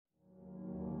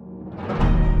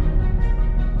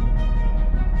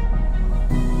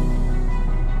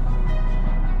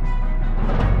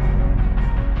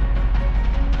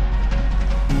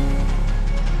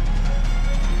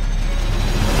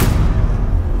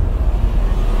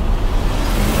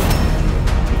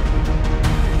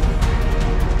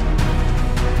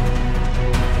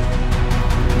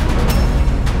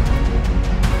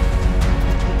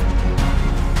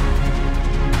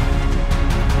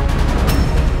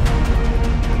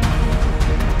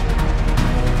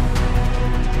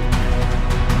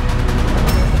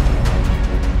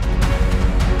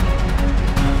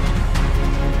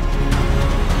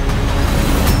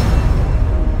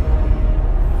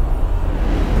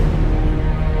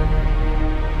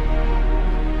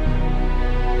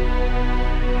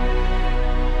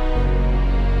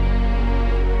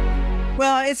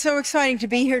so exciting to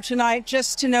be here tonight,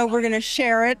 just to know we're going to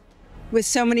share it with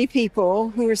so many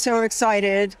people who are so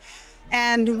excited.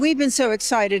 And we've been so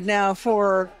excited now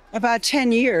for about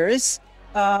 10 years,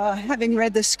 having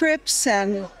read the scripts.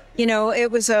 And, you know, it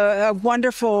was a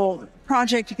wonderful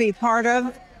project to be part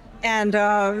of. And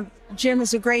Jim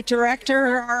is a great director.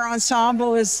 Our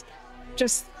ensemble is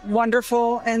just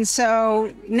wonderful. And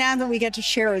so now that we get to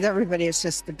share with everybody, it's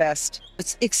just the best.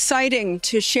 It's exciting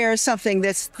to share something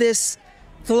that's this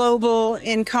global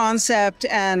in concept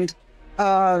and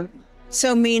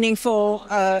so meaningful.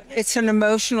 It's an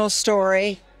emotional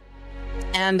story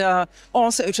and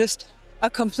also just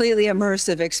a completely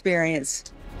immersive experience.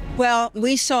 Well,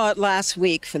 we saw it last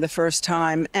week for the first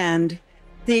time, and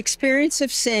the experience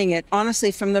of seeing it,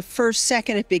 honestly, from the first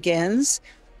second it begins,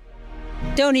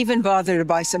 don't even bother to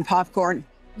buy some popcorn.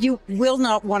 You will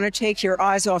not want to take your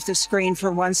eyes off the screen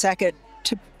for 1 second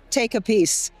to take a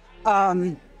piece.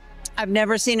 I've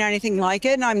never seen anything like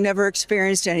it, and I've never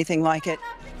experienced anything like it.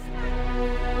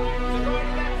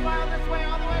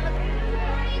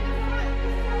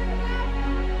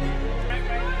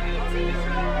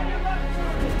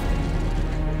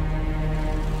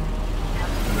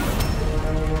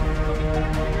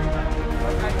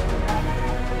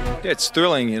 Yeah, it's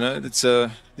thrilling, you know. It's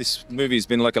this movie's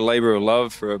been like a labor of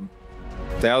love for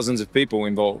thousands of people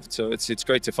involved, so it's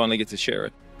great to finally get to share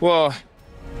it. Well,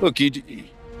 look, you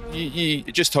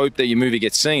just hope that your movie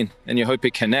gets seen, and you hope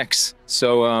it connects.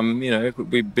 So, you know,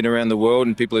 we've been around the world,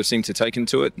 and people have seemed to take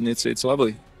into it, and it's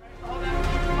lovely.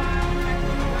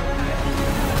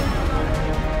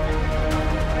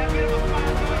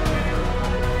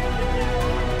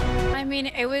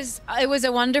 It was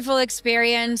a wonderful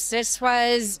experience. This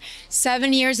was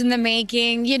 7 years in the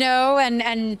making, you know,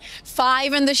 and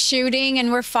 5 in the shooting,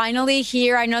 and we're finally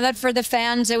here. I know that for the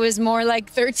fans, it was more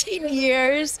like 13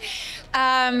 years.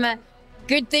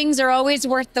 Good things are always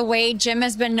worth the wait. Jim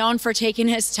has been known for taking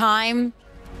his time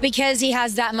because he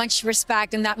has that much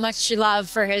respect and that much love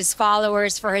for his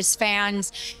followers, for his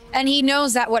fans. And he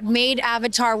knows that what made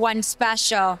Avatar 1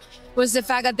 special was the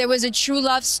fact that there was a true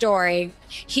love story.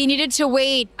 He needed to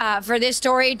wait for this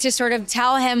story to sort of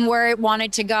tell him where it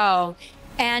wanted to go.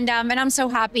 And I'm so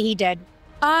happy he did.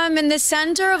 In the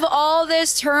center of all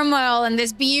this turmoil and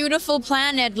this beautiful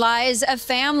planet lies a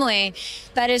family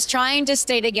that is trying to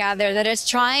stay together, that is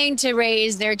trying to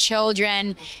raise their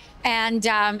children, and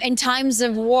in times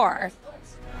of war.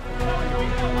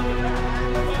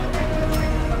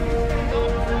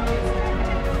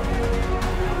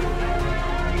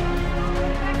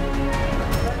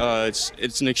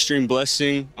 It's an extreme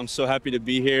blessing. I'm so happy to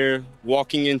be here.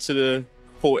 Walking into the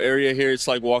whole area here, it's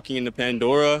like walking into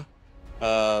Pandora.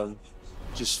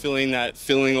 Just feeling that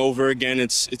feeling over again.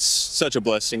 It's such a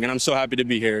blessing, and I'm so happy to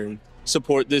be here and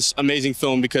support this amazing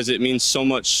film because it means so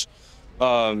much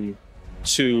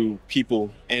to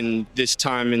people in this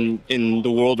time in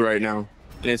the world right now.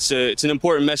 And it's an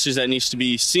important message that needs to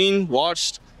be seen,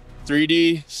 watched,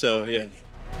 3D. So yeah.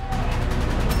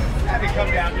 Have it come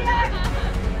down.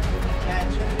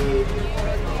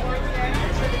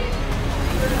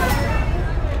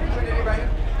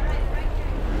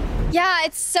 Yeah,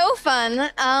 it's so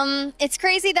fun. It's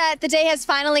crazy that the day has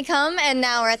finally come and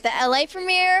now we're at the LA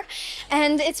premiere,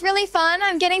 and it's really fun.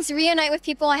 I'm getting to reunite with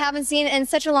people I haven't seen in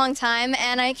such a long time,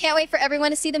 and I can't wait for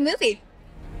everyone to see the movie.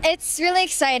 It's really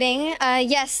exciting.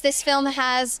 Yes, this film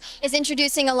is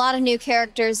introducing a lot of new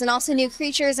characters and also new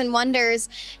creatures and wonders,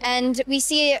 and we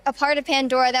see a part of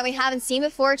Pandora that we haven't seen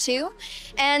before too.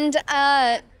 And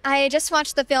I just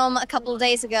watched the film a couple of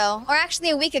days ago, or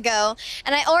actually a week ago,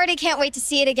 and I already can't wait to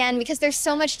see it again because there's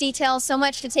so much detail, so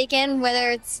much to take in, whether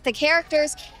it's the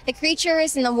characters, the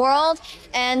creatures, and the world,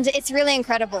 and it's really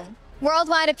incredible.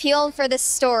 Worldwide appeal for this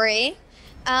story.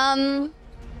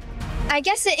 I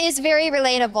guess it is very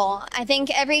relatable. I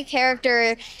think every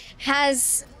character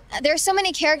there's so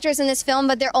many characters in this film,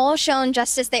 but they're all shown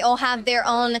justice. They all have their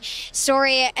own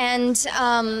story and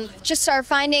just are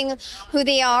finding who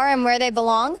they are and where they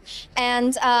belong,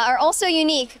 and are also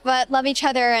unique, but love each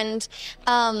other. And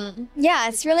yeah,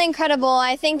 it's really incredible.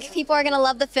 I think people are gonna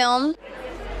love the film.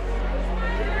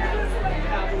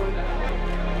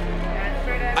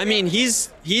 I mean,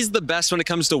 he's the best when it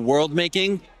comes to world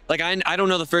making. Like, I don't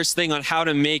know the first thing on how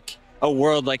to make a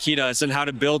world like he does and how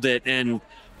to build it and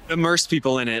immerse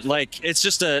people in it. Like,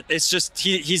 he's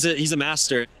a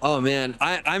master. Oh man,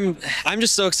 I'm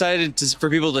just so excited for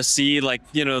people to see, like,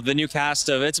 you know, the new cast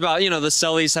of it's about, you know, the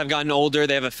Sullys have gotten older,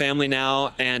 they have a family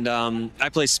now, and I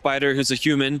play Spider, who's a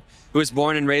human who was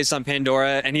born and raised on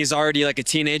Pandora, and he's already like a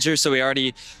teenager, so he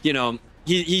already, you know,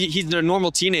 he's a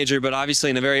normal teenager, but obviously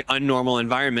in a very unnormal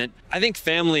environment. I think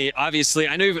family, obviously,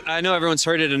 I know everyone's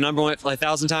heard it a number one, like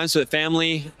 1,000 times, but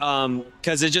family,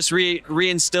 because it just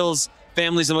reinstills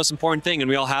family's the most important thing, and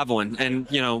we all have one. And,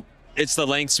 you know, it's the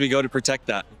lengths we go to protect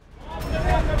that. Bailey,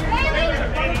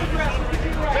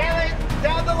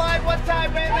 down the line one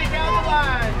time, Bailey, down the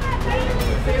line.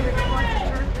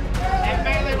 And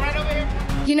Bailey, right over here.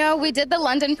 You know, we did the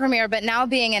London premiere, but now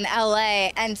being in LA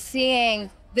and seeing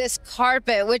this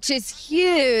carpet, which is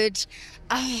huge,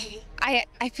 I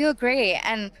feel great,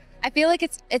 and I feel like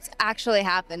it's actually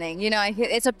happening. You know,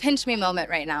 it's a pinch me moment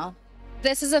right now.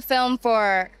 This is a film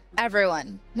for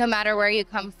everyone, no matter where you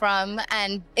come from,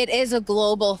 and it is a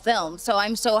global film. So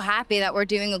I'm so happy that we're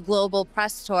doing a global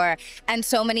press tour, and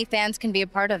so many fans can be a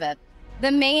part of it.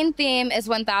 The main theme is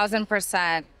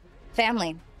 1000%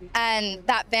 family. And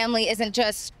that family isn't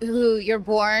just who you're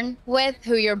born with,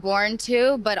 who you're born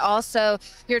to, but also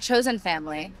your chosen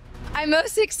family. I'm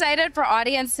most excited for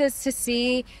audiences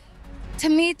to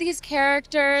meet these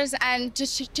characters and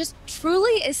just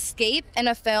truly escape in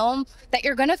a film that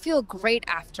you're gonna feel great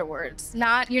afterwards.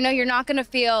 You're not gonna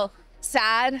feel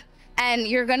sad, and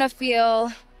you're gonna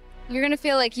feel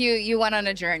like you went on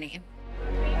a journey.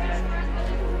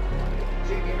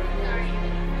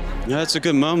 Yeah, it's a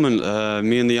good moment.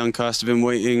 Me and the young cast have been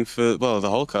waiting for, well,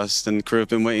 the whole cast and crew have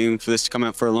been waiting for this to come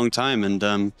out for a long time, and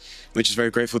we're just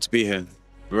very grateful to be here.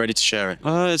 We're ready to share it.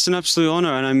 It's an absolute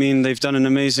honor, and I mean, they've done an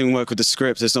amazing work with the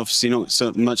script. There's obviously not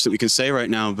so much that we can say right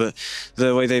now, but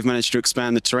the way they've managed to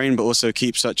expand the terrain, but also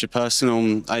keep such a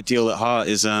personal ideal at heart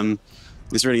is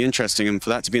really interesting, and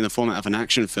for that to be in the format of an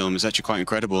action film is actually quite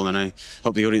incredible, and I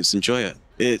hope the audience enjoy it.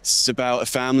 It's about a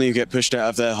family who get pushed out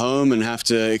of their home and have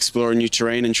to explore a new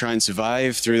terrain and try and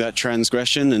survive through that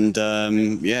transgression, and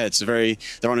yeah,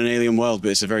 they're on an alien world, but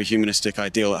it's a very humanistic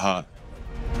ideal at heart.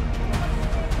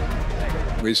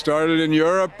 We started in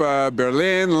Europe,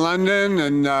 Berlin, London,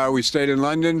 and we stayed in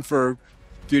London for a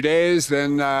few days,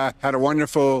 then had a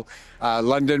wonderful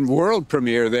London world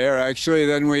premiere there, actually.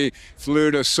 Then we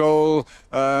flew to Seoul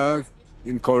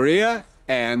in Korea,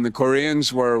 and the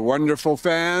Koreans were wonderful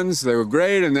fans. They were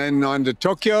great, and then on to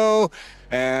Tokyo,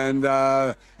 and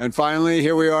finally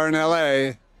here we are in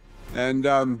LA, and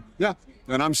yeah,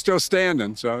 and I'm still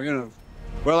standing, so, you know.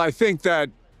 Well, I think that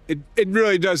it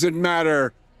really doesn't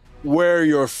matter where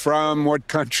you're from, what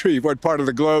country, what part of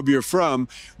the globe you're from.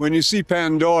 When you see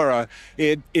Pandora,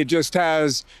 it just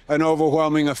has an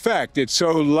overwhelming effect. It's so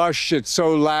lush, it's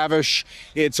so lavish,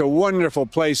 it's a wonderful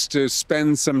place to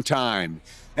spend some time.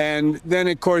 And then,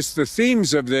 of course, the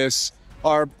themes of this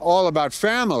are all about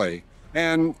family.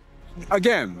 And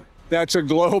again, that's a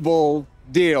global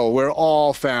deal. We're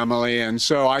all family. And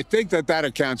so I think that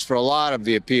accounts for a lot of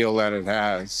the appeal that it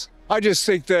has. I just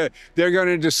think that they're going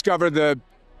to discover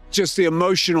just the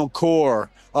emotional core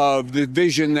of the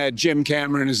vision that Jim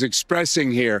Cameron is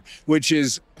expressing here, which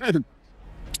is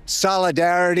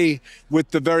solidarity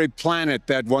with the very planet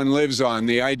that one lives on.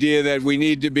 The idea that we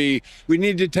need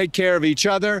to take care of each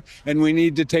other, and we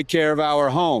need to take care of our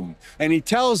home. And he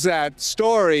tells that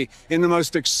story in the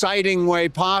most exciting way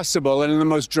possible, and in the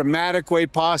most dramatic way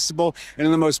possible, and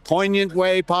in the most poignant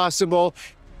way possible.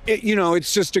 You know,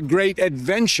 it's just a great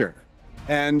adventure.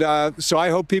 And so I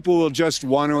hope people will just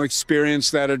want to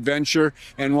experience that adventure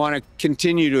and want to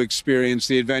continue to experience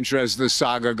the adventure as the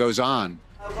saga goes on.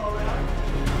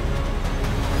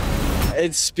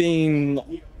 It's been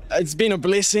a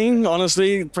blessing,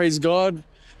 honestly, praise God.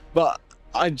 But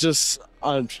I'm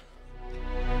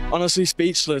honestly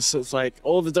speechless. It's like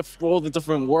all the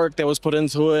different work that was put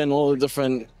into it, and all the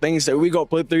different things that we got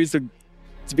put through to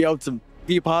be able to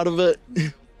be a part of it.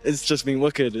 It's just been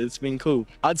wicked. It's been cool.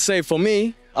 I'd say for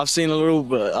me, I've seen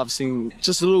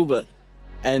just a little bit.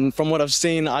 And from what I've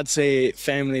seen, I'd say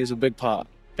family is a big part.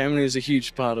 Family is a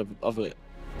huge part of it.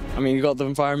 I mean, you got the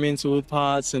environmental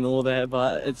parts and all that,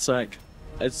 but it's like,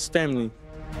 it's family,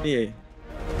 yeah.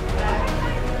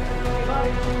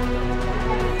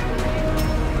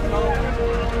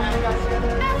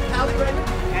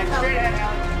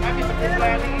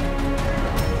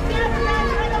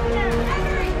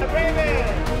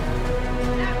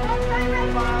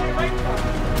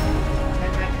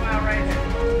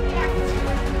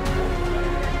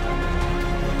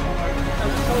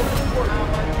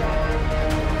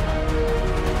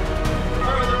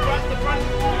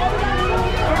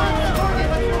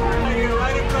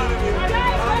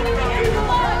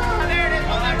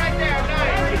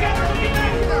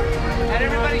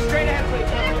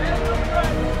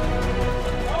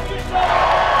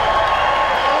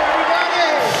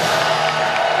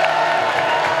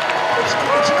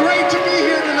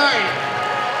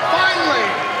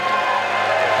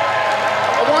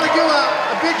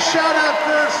 big shout out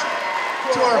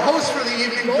first to our host for the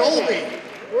evening, Dolby.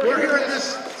 We're here in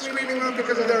this screening room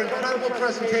because of their incredible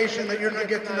presentation that you're going to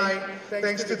get tonight,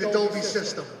 thanks to the Dolby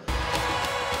system.